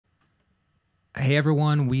Hey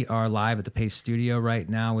everyone, we are live at the Paste Studio right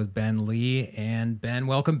now with Ben Lee. And Ben,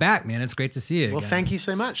 welcome back, man. It's great to see you again. Well, thank you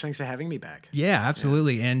so much. Thanks for having me back. Yeah,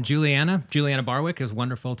 absolutely. Yeah. And Julianna Barwick, it was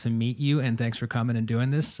wonderful to meet you, and thanks for coming and doing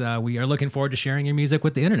this. We are looking forward to sharing your music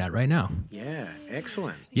with the internet right now. Yeah,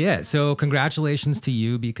 excellent. Yeah, so congratulations to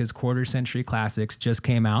you, because Quarter Century Classics just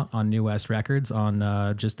came out on New West Records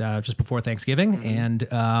on just before Thanksgiving, and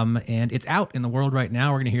it's out in the world right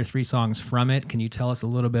now. We're going to hear 3 songs from it. Can you tell us a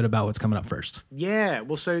little bit about what's coming up first? Yeah,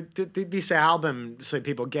 well, so this album, so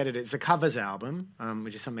people get it, it's a covers album,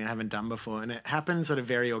 which is something I haven't done before, and it happened sort of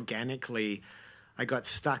very organically. I got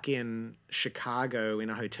stuck in Chicago in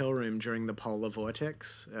a hotel room during the polar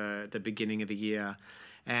vortex at the beginning of the year,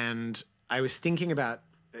 and I was thinking about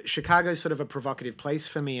Chicago's sort of a provocative place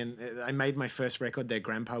for me, and I made my first record there,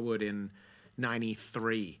 Grandpa Would, in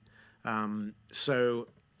 '93. So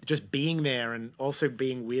just being there and also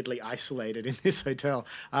being weirdly isolated in this hotel,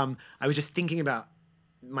 I was just thinking about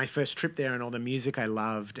my first trip there and all the music I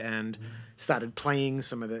loved, and started playing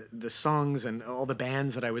some of the songs and all the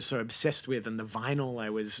bands that I was so obsessed with, and the vinyl I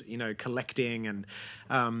was, collecting. And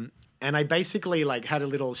I basically had a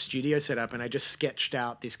little studio set up, and I just sketched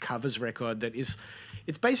out this covers record that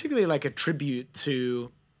it's basically like a tribute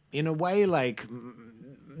to, in a way, like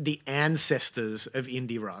the ancestors of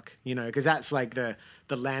indie rock, because that's like the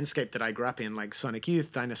landscape that I grew up in, like Sonic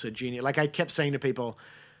Youth, Dinosaur Jr. Like I kept saying to people,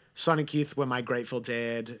 Sonic Youth were my Grateful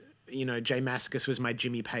Dead, Jay Mascis was my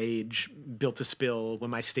Jimmy Page, Built to Spill were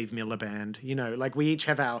my Steve Miller Band, like we each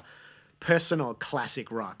have our personal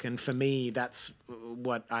classic rock. And for me, that's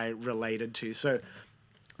what I related to. So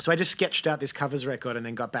I just sketched out this covers record, and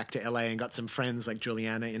then got back to LA and got some friends like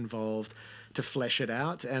Julianna involved to flesh it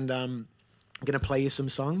out. And I'm going to play you some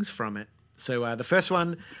songs from it. So the first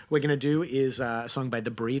one we're going to do is a song by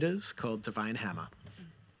The Breeders called Divine Hammer.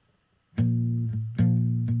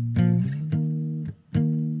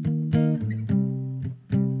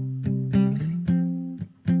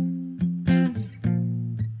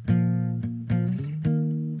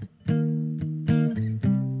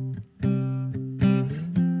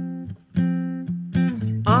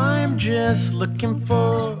 I'm just looking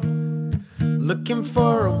for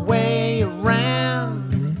a way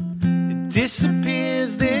around. It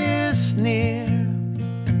disappears this near.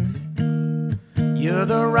 You're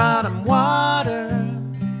the rod and water.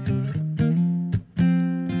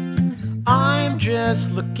 I'm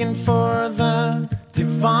just looking for the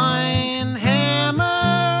divine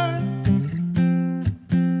hammer.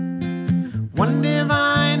 One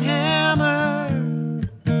divine hammer.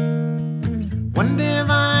 One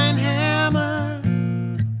divine hammer.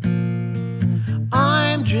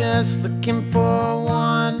 I'm just looking for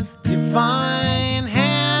one divine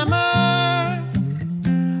hammer.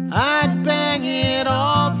 I'd bang it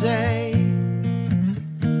all day.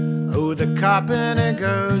 Oh, the carpenter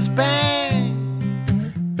goes bang,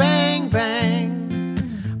 bang, bang.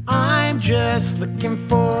 I'm just looking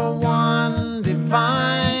for one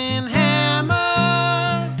divine hammer.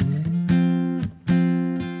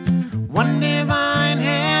 One divine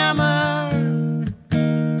hammer.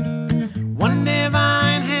 One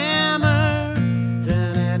divine hammer.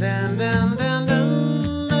 Dun, dun, dun, dun, dun, dun,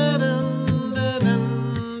 dun, dun, dun,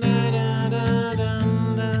 dun,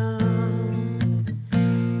 dun.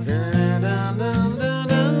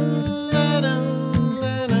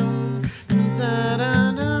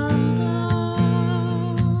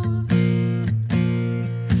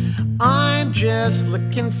 I'm just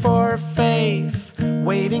looking for faith,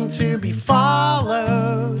 waiting to be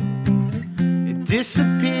followed. It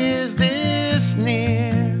disappears this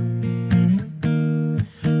near.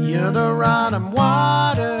 You're the rod and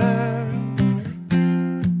water.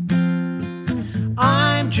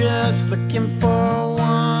 I'm just looking for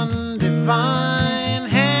one divine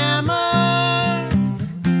hammer.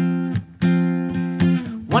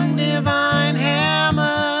 One divine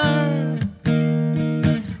hammer.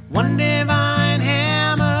 One divine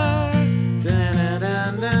hammer. Dun, dun,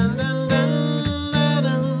 dun, dun, dun, dun, dun,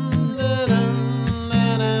 dun,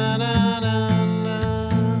 dun, dun, dun, dun.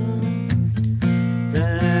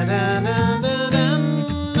 Dun, dun, dun, dun, dun,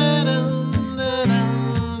 dun,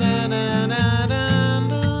 dun, dun, dun,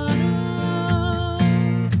 dun.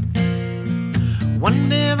 One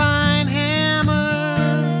divine hammer.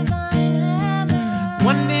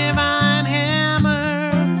 One divine hammer.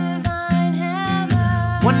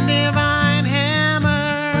 One divine hammer.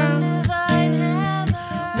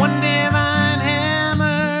 One divine hammer.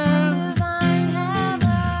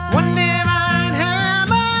 One divine hammer.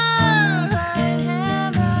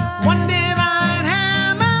 One divine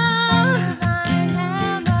hammer.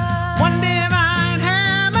 One divine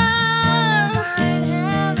hammer.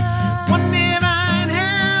 One divine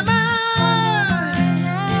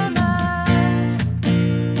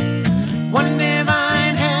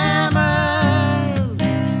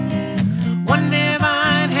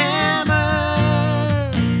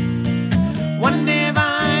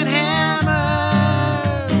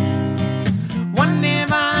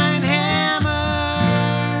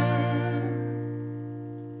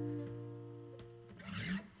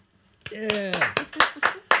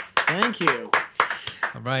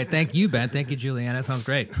All right. Thank you, Ben. Thank you, Julianna. That sounds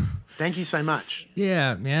great. Thank you so much.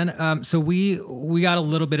 Yeah, man. So we got a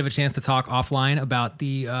little bit of a chance to talk offline about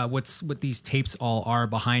the what these tapes all are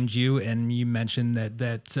behind you, and you mentioned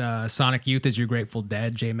that Sonic Youth is your Grateful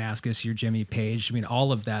Dead, Jay Mascis your Jimmy Page. I mean,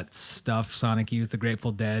 all of that stuff, Sonic Youth, the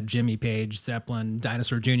Grateful Dead, Jimmy Page, Zeppelin,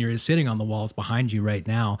 Dinosaur Jr. is sitting on the walls behind you right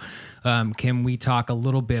now. Can we talk a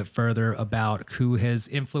little bit further about who has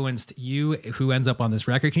influenced you, who ends up on this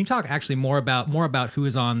record? Can you talk actually more about who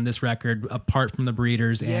is on this record apart from the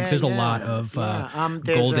Breeders? And there's a lot of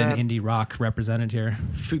golden indie rock represented here.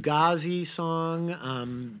 Fugazi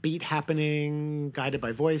song, Beat Happening, Guided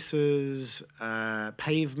by Voices,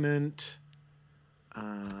 Pavement.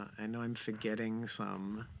 I know I'm forgetting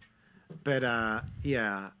some, but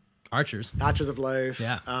yeah. Archers of Loaf.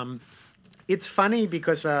 Yeah. It's funny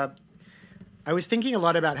because I was thinking a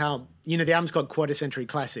lot about how, the album's called Quarter Century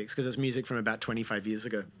Classics because it's music from about 25 years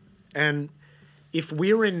ago. And if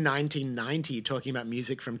we were in 1990 talking about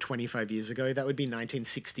music from 25 years ago, that would be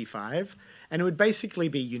 1965. And it would basically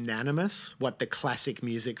be unanimous what the classic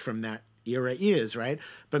music from that era is, right?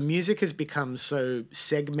 But music has become so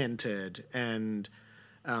segmented and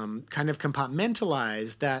kind of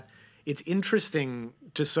compartmentalized that it's interesting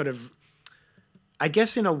to sort of, I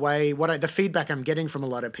guess in a way, the feedback I'm getting from a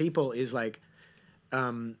lot of people is like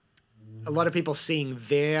a lot of people seeing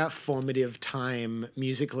their formative time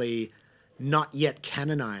musically not yet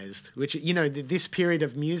canonized, which, this period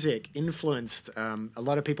of music influenced a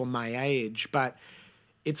lot of people my age, but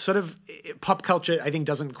it's sort of pop culture, I think,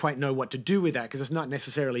 doesn't quite know what to do with that because it's not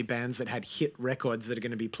necessarily bands that had hit records that are going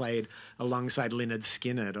to be played alongside Lynyrd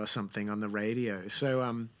Skynyrd or something on the radio. So,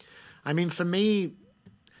 I mean, for me,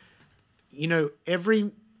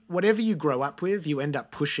 whatever you grow up with, you end up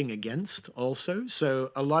pushing against also. So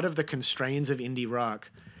a lot of the constraints of indie rock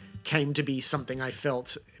came to be something I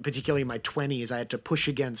felt, particularly in my 20s, I had to push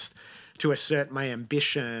against to assert my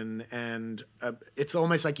ambition. And it's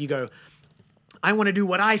almost like you go, I want to do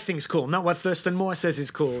what I think's cool, not what Thurston Moore says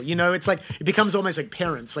is cool. It's like, it becomes almost like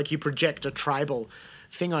parents, like you project a tribal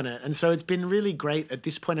thing on it. And so it's been really great at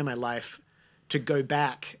this point in my life to go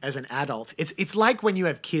back as an adult. It's like when you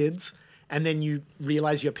have kids and then you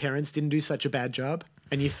realize your parents didn't do such a bad job.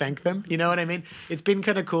 And you thank them, you know what I mean? It's been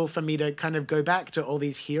kind of cool for me to kind of go back to all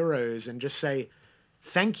these heroes and just say,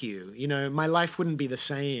 thank you. My life wouldn't be the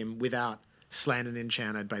same without Slanted and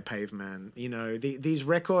Enchanted by Pavement. These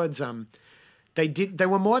records, they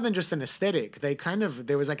were more than just an aesthetic.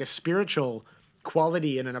 There was like a spiritual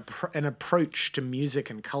quality and an approach to music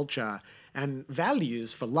and culture and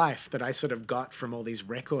values for life that I sort of got from all these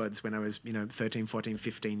records when I was, 13, 14,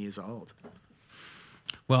 15 years old.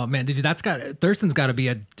 Well, man, Thurston's got to be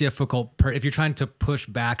a difficult, if you're trying to push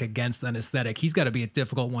back against an aesthetic, he's got to be a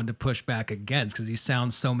difficult one to push back against because he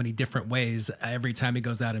sounds so many different ways every time he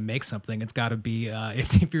goes out and makes something. It's got to be,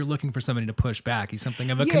 if you're looking for somebody to push back, he's something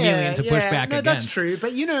of a chameleon to push back against. That's true.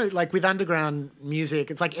 But, like with underground music,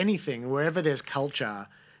 it's like anything. Wherever there's culture,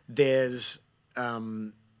 there's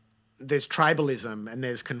tribalism and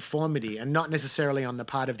there's conformity, and not necessarily on the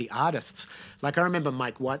part of the artists. Like I remember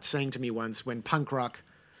Mike Watt saying to me once, when punk rock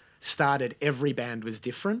started, every band was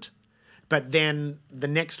different, but then the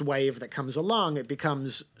next wave that comes along, it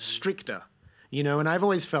becomes stricter, and I've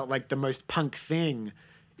always felt like the most punk thing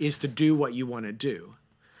is to do what you want to do,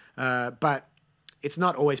 but it's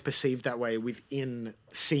not always perceived that way within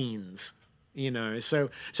scenes. So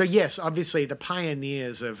yes, obviously the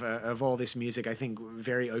pioneers of all this music, I think,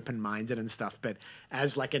 very open-minded and stuff, but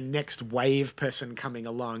as like a next wave person coming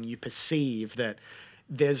along, you perceive that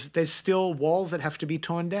there's still walls that have to be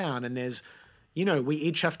torn down, and there's, we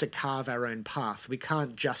each have to carve our own path. We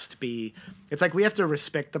can't just be, it's like we have to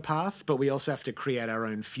respect the path, but we also have to create our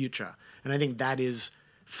own future. And I think that is,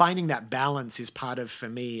 finding that balance is part of, for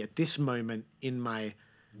me, at this moment in my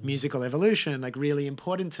musical evolution, like really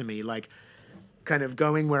important to me, like kind of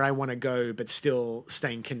going where I want to go, but still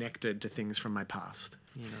staying connected to things from my past.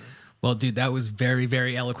 Well, dude, that was very,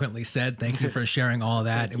 very eloquently said. Thank you for sharing all of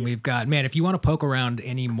that. And we've got, man, if you want to poke around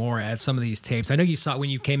any more at some of these tapes, I know you saw when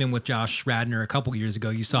you came in with Josh Radner a couple years ago,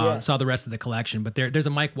 you saw the rest of the collection, but there's a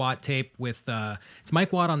Mike Watt tape with, it's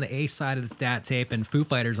Mike Watt on the A side of the stat tape and Foo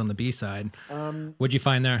Fighters on the B side. What'd you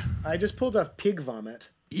find there? I just pulled off Pig Vomit.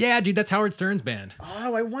 Yeah, dude, that's Howard Stern's band.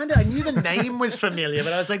 Oh, I wonder. I knew the name was familiar,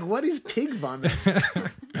 but I was like, what is Pig Vomit?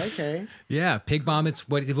 Okay. Yeah, Pig Vomit's,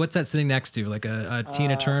 what's that sitting next to? Like a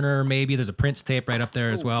Tina Turner, maybe? There's a Prince tape right up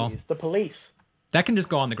there as well. Geez. The Police. That can just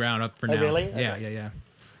go on the ground up for now. Really? Yeah, okay. yeah.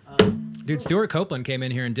 Dude, Stuart Copeland came in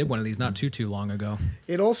here and did one of these not too long ago.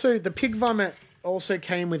 The Pig Vomit also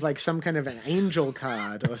came with like some kind of an angel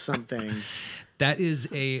card or something. That is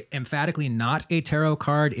a emphatically not a tarot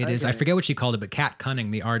card. It is, I forget what she called it, but Kat Cunning,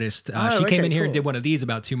 the artist, she came in here and did one of these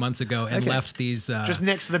about 2 months ago and left these just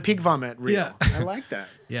next to the pig vomit reel. Yeah. I like that.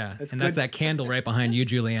 Yeah, that's that candle right behind you,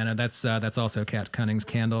 Julianna. That's also Kat Cunning's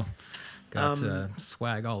candle. Got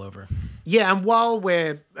swag all over. Yeah, and while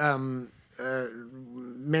we're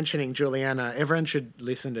mentioning Julianna, everyone should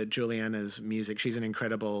listen to Julianna's music. She's an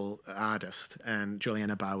incredible artist, and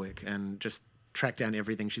Julianna Barwick, and just track down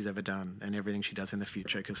everything she's ever done and everything she does in the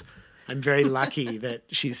future, because I'm very lucky that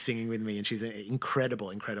she's singing with me, and she's an incredible,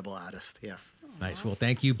 incredible artist. Yeah. Nice. Well,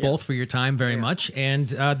 thank you both for your time very much. And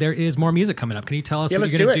there is more music coming up. Can you tell us what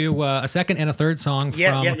you're going to do? A second and a third song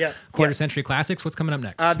from Quarter Century Classics. What's coming up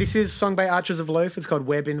next? This is a song by Archers of Loaf. It's called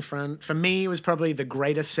Web in Front. For me, it was probably the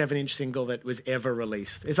greatest 7-inch single that was ever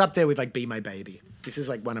released. It's up there with like Be My Baby. This is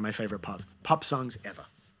like one of my favorite pop songs ever.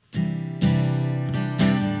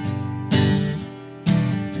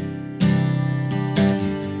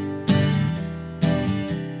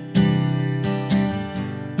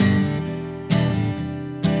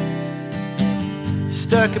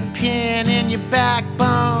 Stuck a pin in your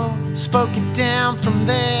backbone, spoke it down from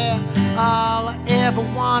there. All I ever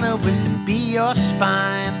wanted was to be your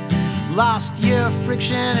spine. Lost your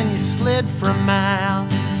friction and you slid for a mile.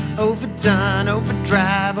 Overdone,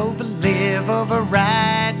 overdrive, overlive,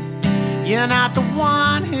 override. You're not the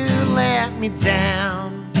one who let me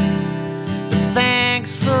down, but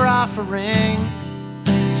thanks for offering.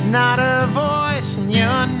 It's not a voice and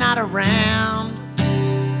you're not around.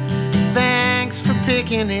 Thanks for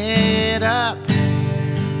picking it up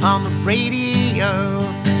on the radio.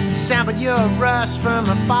 Sampled your rust from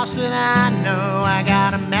a faucet, I know. I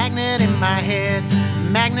got a magnet in my head,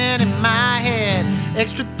 magnet in my head.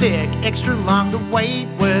 Extra thick, extra long, the weight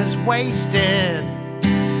was wasted.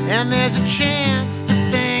 And there's a chance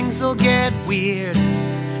that things will get weird.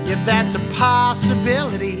 Yeah, that's a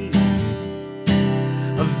possibility.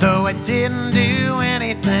 Although I didn't do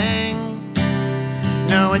anything.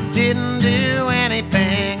 No, I didn't do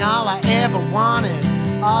anything. All I ever wanted,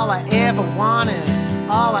 all I ever wanted,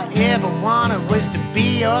 all I ever wanted was to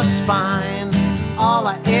be your spine. All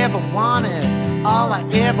I ever wanted, all I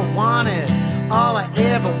ever wanted, all I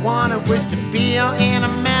ever wanted was to be your inner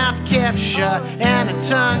mouth kept shut and a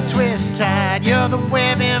tongue twist tied. You're the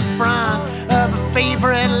web in front of a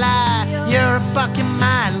favorite lie. You're a buck in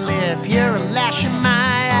my lip, you're a lash in my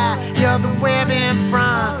eye. You're the web in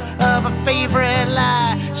front of a favorite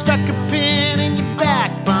lie. Stuck a pin in your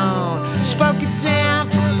backbone, spoke it down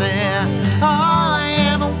from there. All I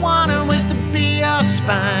ever wanted was to be your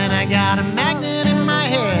spine. I got a magnet in my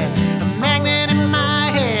head, a magnet in my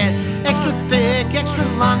head. Extra thick, extra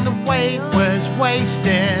long, the weight was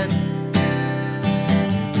wasted.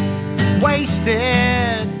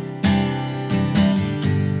 Wasted.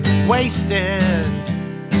 Wasted.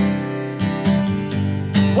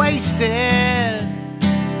 Wasted.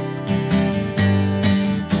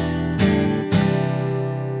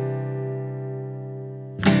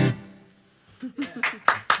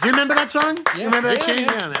 Do you remember that song? You remember that tune?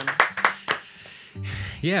 Yeah, man.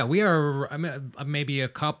 Yeah, we are maybe a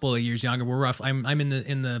couple of years younger. We're rough. I'm in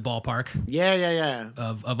the ballpark. Yeah.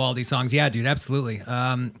 Of all these songs. Yeah, dude, absolutely.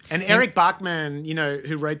 And Eric Bachman, you know,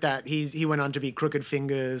 who wrote that, he went on to be Crooked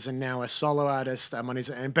Fingers and now a solo artist on his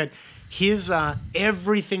own. But his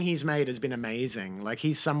everything he's made has been amazing. Like,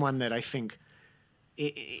 he's someone that I think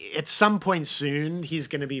at some point soon he's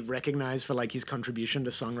going to be recognized for like his contribution to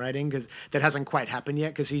songwriting, because that hasn't quite happened yet,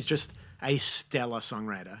 because he's just a stellar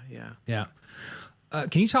songwriter. Yeah.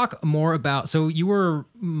 Can you talk more about, so you were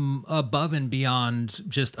above and beyond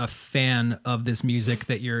just a fan of this music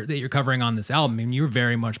that you're covering on this album. I mean, you were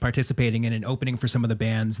very much participating in and opening for some of the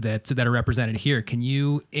bands that are represented here. Can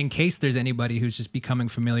you, in case there's anybody who's just becoming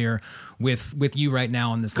familiar with you right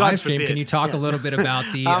now on this live stream, can you talk a little bit about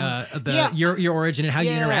your origin and how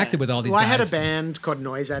you interacted with all these guys? I had a band called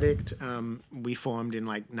Noise Addict. We formed in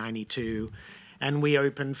like 92. And we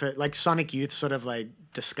opened for, like, Sonic Youth sort of, like,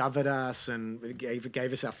 discovered us and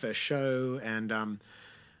gave us our first show. And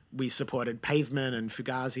we supported Pavement and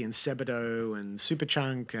Fugazi and Sebadoh and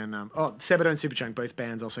Superchunk. And, Sebadoh and Superchunk, both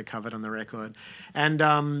bands also covered on the record. And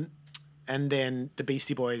then the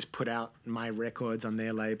Beastie Boys put out my records on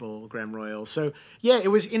their label, Graham Royal. So, yeah, it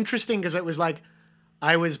was interesting because it was, like,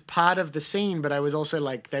 I was part of the scene, but I was also,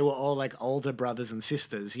 like, they were all, like, older brothers and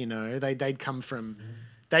sisters, you know? They'd come from...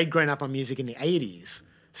 They'd grown up on music in the 80s.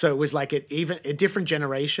 So it was like a different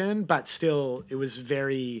generation, but still it was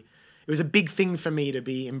a big thing for me to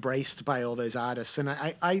be embraced by all those artists. And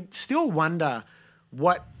I still wonder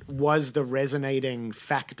what was the resonating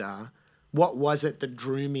factor. What was it that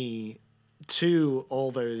drew me to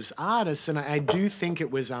all those artists, and I do think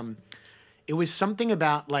it was something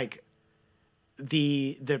about like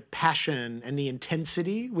the passion and the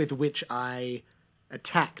intensity with which I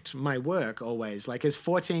attacked my work always. Like as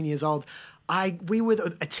 14 years old, we were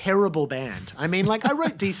a terrible band. I mean, like I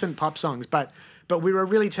wrote decent pop songs, but we were a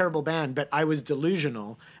really terrible band. But I was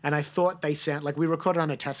delusional, and I thought they sound like we recorded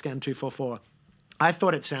on a Tascam 244. I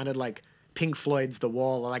thought it sounded like Pink Floyd's The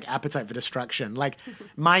Wall or like Appetite for Destruction. Like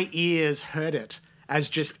my ears heard it as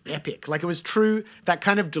just epic. Like it was true, that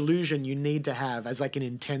kind of delusion you need to have as like an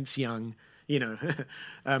intense young, you know,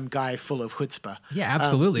 guy full of chutzpah. Yeah,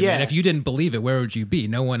 absolutely. Man. If you didn't believe it, where would you be?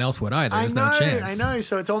 No one else would either. There's no chance. I know.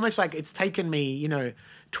 So it's almost like it's taken me, you know,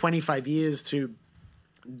 25 years to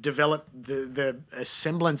develop the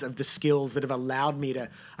semblance of the skills that have allowed me to,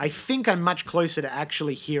 I think I'm much closer to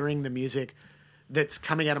actually hearing the music that's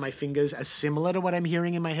coming out of my fingers as similar to what I'm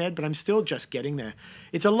hearing in my head, but I'm still just getting there.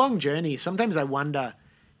 It's a long journey. Sometimes I wonder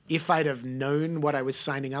if I'd have known what I was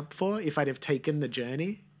signing up for, if I'd have taken the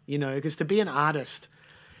journey, you know, because to be an artist,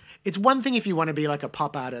 it's one thing if you want to be like a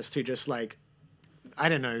pop artist who just like, I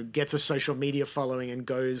don't know, gets a social media following and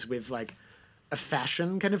goes with like a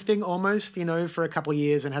fashion kind of thing almost, you know, for a couple of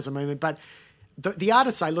years and has a moment. But the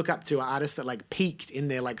artists I look up to are artists that like peaked in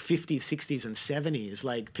their like 50s, 60s and 70s,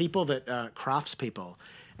 like people that are craftspeople.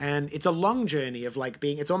 And it's a long journey of like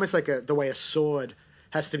being, it's almost like the way a sword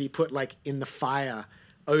has to be put like in the fire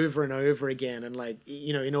over and over again and like,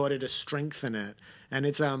 you know, in order to strengthen it. And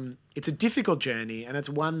it's a difficult journey, and it's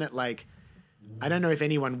one that like, I don't know if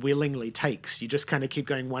anyone willingly takes. You just kind of keep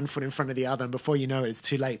going one foot in front of the other, and before you know it, it's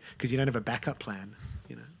too late because you don't have a backup plan,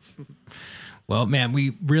 you know. Well, man,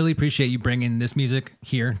 we really appreciate you bringing this music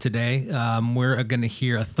here today. We're going to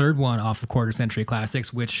hear a third one off of Quarter Century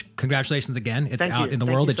Classics, which congratulations again. It's out in the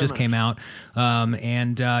world. It just came out.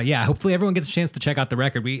 Yeah, hopefully everyone gets a chance to check out the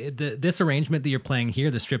record. This arrangement that you're playing here,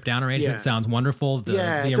 the stripped down arrangement, sounds wonderful. It's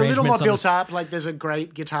a little more built up. Like there's a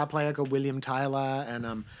great guitar player called William Tyler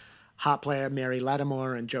and harp player Mary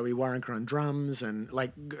Lattimore and Joey Waronker on drums, and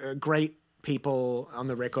like great people on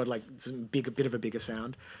the record, like a bit of a bigger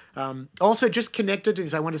sound. Also just connected to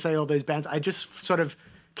this, I want to say all those bands, I just sort of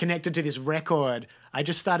connected to this record. I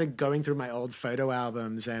just started going through my old photo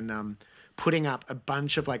albums and putting up a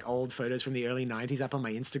bunch of like old photos from the early 90s up on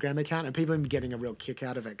my Instagram account, and people have been getting a real kick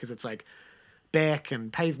out of it because it's like Beck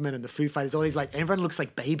and Pavement and the Foo Fighters, all these like, everyone looks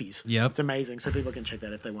like babies. Yep. It's amazing, so people can check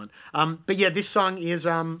that if they want. But yeah, this song is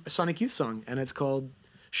a Sonic Youth song, and it's called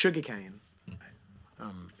Sugarcane.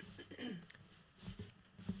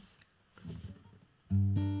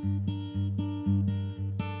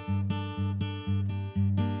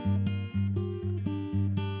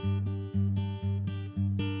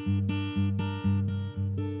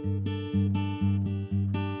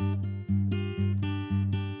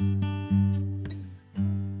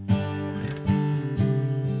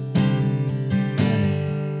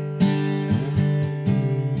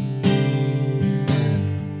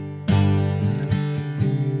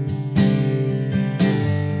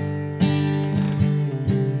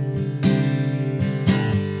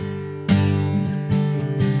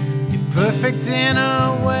 Perfect in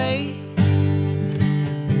a way,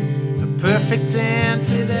 a perfect end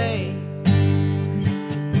today,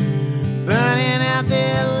 burning out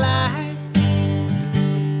their lights,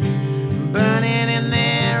 burning in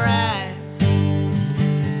their eyes.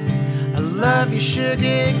 I love you,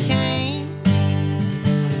 sugar cane,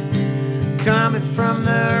 coming from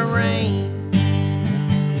the rain.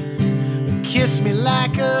 Kiss me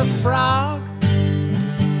like a frog,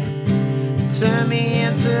 turn me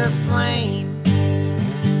into flame.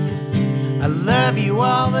 I love you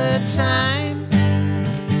all the time,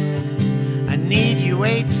 I need you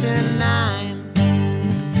 8 to 9.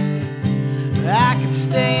 I could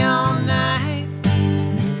stay all night,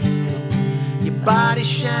 your body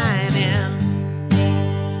shining.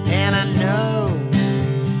 And I know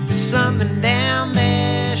there's something down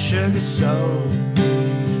there, sugar soul.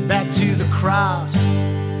 Back to the cross,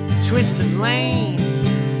 twisted lane.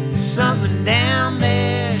 There's something down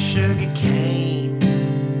there, sugar cane.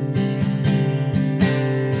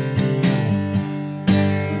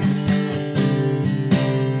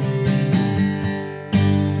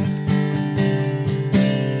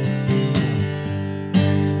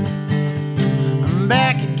 I'm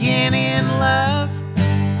back again in love,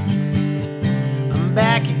 I'm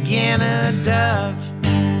back again a dove.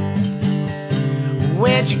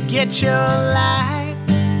 Where'd you get your light?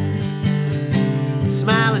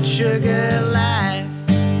 Smiling sugar life.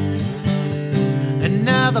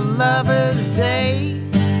 Another lover's day,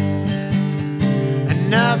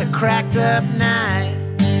 another cracked up night.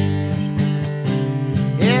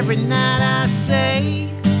 every night I say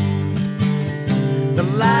the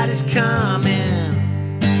light is coming,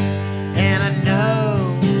 and I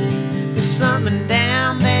know there's something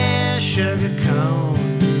down there, sugar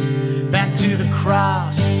cone. Back to the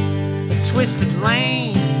cross, a twisted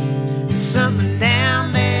lane, there's something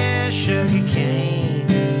down there, sugar cane.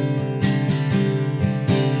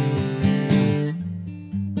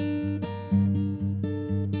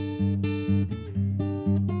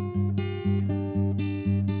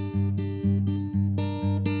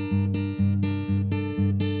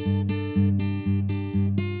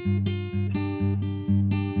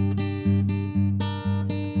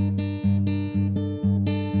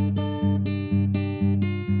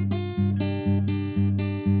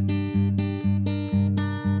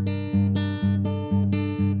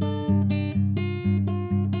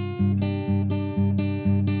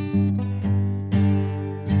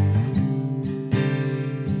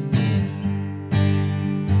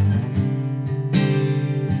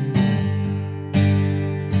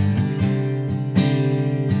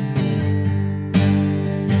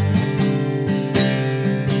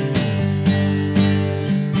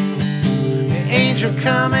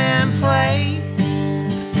 Come and play,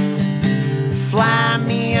 fly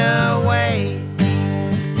me away,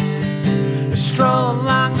 stroll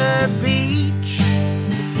along the beach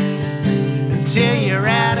until you're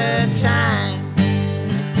out of time.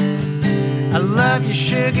 I love your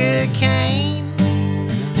sugar cane,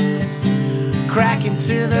 crack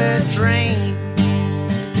into the drain.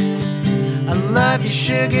 I love your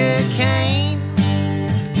sugar cane,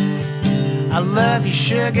 I love your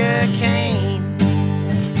sugar cane.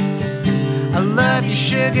 I love your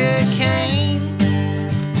sugar cane,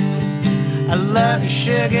 I love your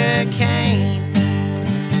sugar cane,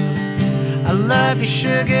 I love your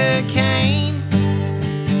sugar cane,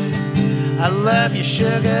 I love your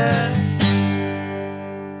sugar.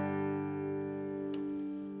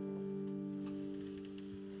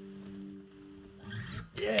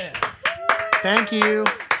 Yeah. Thank you.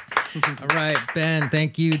 All right, Ben,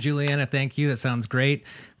 thank you. Julianna, thank you. That sounds great.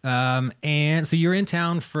 And so you're in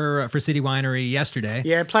town for City Winery yesterday.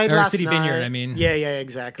 Yeah, played last City night. Vineyard, I mean. Yeah,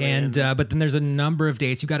 exactly. And but then there's a number of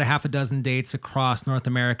dates. You've got a half a dozen dates across North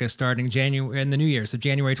America starting January in the new year. So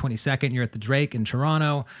January 22nd, you're at the Drake in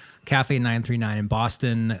Toronto, Cafe 939 in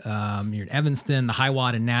Boston. You're in Evanston, the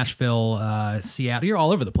Highwatt in Nashville, Seattle. You're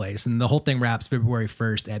all over the place. And the whole thing wraps February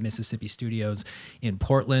 1st at Mississippi Studios in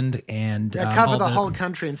Portland. And cover the whole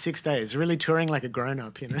country in 6 days. Really touring like a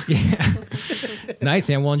grown-up, you know? Yeah. Nice,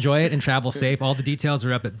 man. We'll enjoy it and travel safe. All the details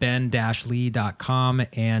are up at ben-lee.com.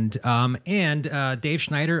 And Dave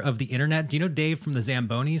Schneider of The Internet. Do you know Dave from the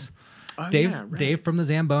Zambonis? Oh, Dave, yeah, right. Dave from the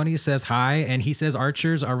Zambonis says hi, and he says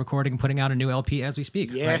Archers are recording and putting out a new LP as we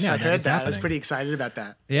speak. Yes, right now. I heard that. I was happening. pretty excited about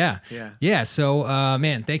that. Yeah. So,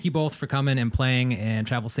 man, thank you both for coming and playing, and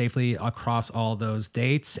travel safely across all those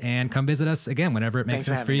dates. And come visit us again whenever it makes Thanks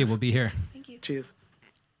for sense for having you. us. We'll be here. Thank you. Cheers.